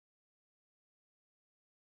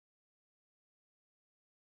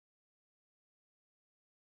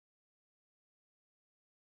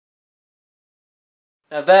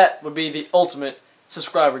Now that would be the ultimate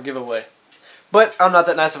subscriber giveaway. But I'm not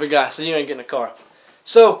that nice of a guy, so you ain't getting a car.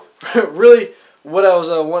 So really, what I was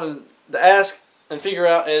wanting to ask and figure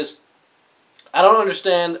out is, I don't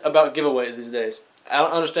understand about giveaways these days. I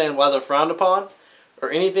don't understand why they're frowned upon,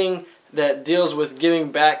 or anything that deals with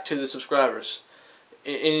giving back to the subscribers.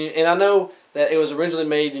 And I know that it was originally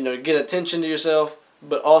made, to get attention to yourself,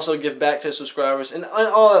 but also give back to the subscribers and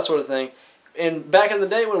all that sort of thing. And back in the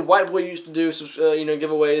day when White Boy used to do,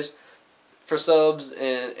 giveaways for subs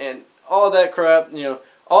and all that crap,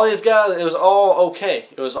 all these guys, it was all okay.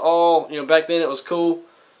 It was all, back then it was cool.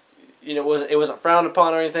 It wasn't frowned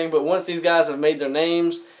upon or anything. But once these guys have made their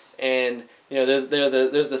names, and there's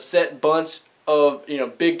the set bunch of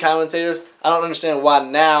big commentators, I don't understand why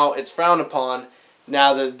now it's frowned upon.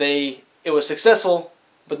 Now that it was successful,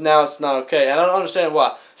 but now it's not okay. And I don't understand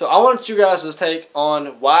why. So I want you guys' take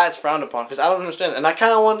on why it's frowned upon, because I don't understand it. And I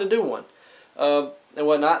kind of wanted to do one and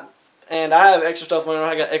whatnot. And I have extra stuff on there.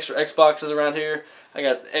 I got extra Xboxes around here. I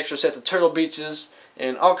got extra sets of Turtle Beaches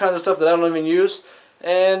and all kinds of stuff that I don't even use.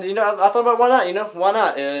 And I thought about why not. Why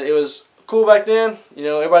not? It was cool back then.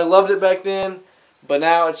 Everybody loved it back then. But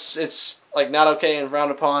now it's like not okay and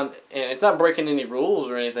frowned upon. And it's not breaking any rules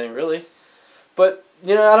or anything really. But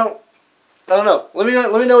I don't know. Let me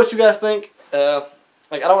know what you guys think. Like,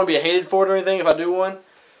 I don't want to be hated for it or anything if I do one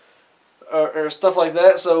or stuff like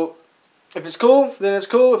that. So if it's cool, then it's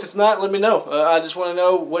cool. If it's not, let me know. I just want to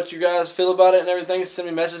know what you guys feel about it and everything. Send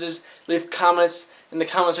me messages. Leave comments in the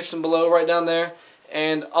comment section below, right down there,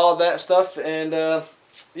 and all that stuff. And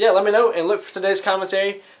yeah, let me know. And look for today's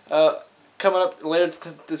commentary coming up later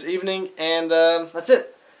this evening. And that's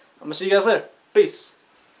it. I'm gonna see you guys later. Peace.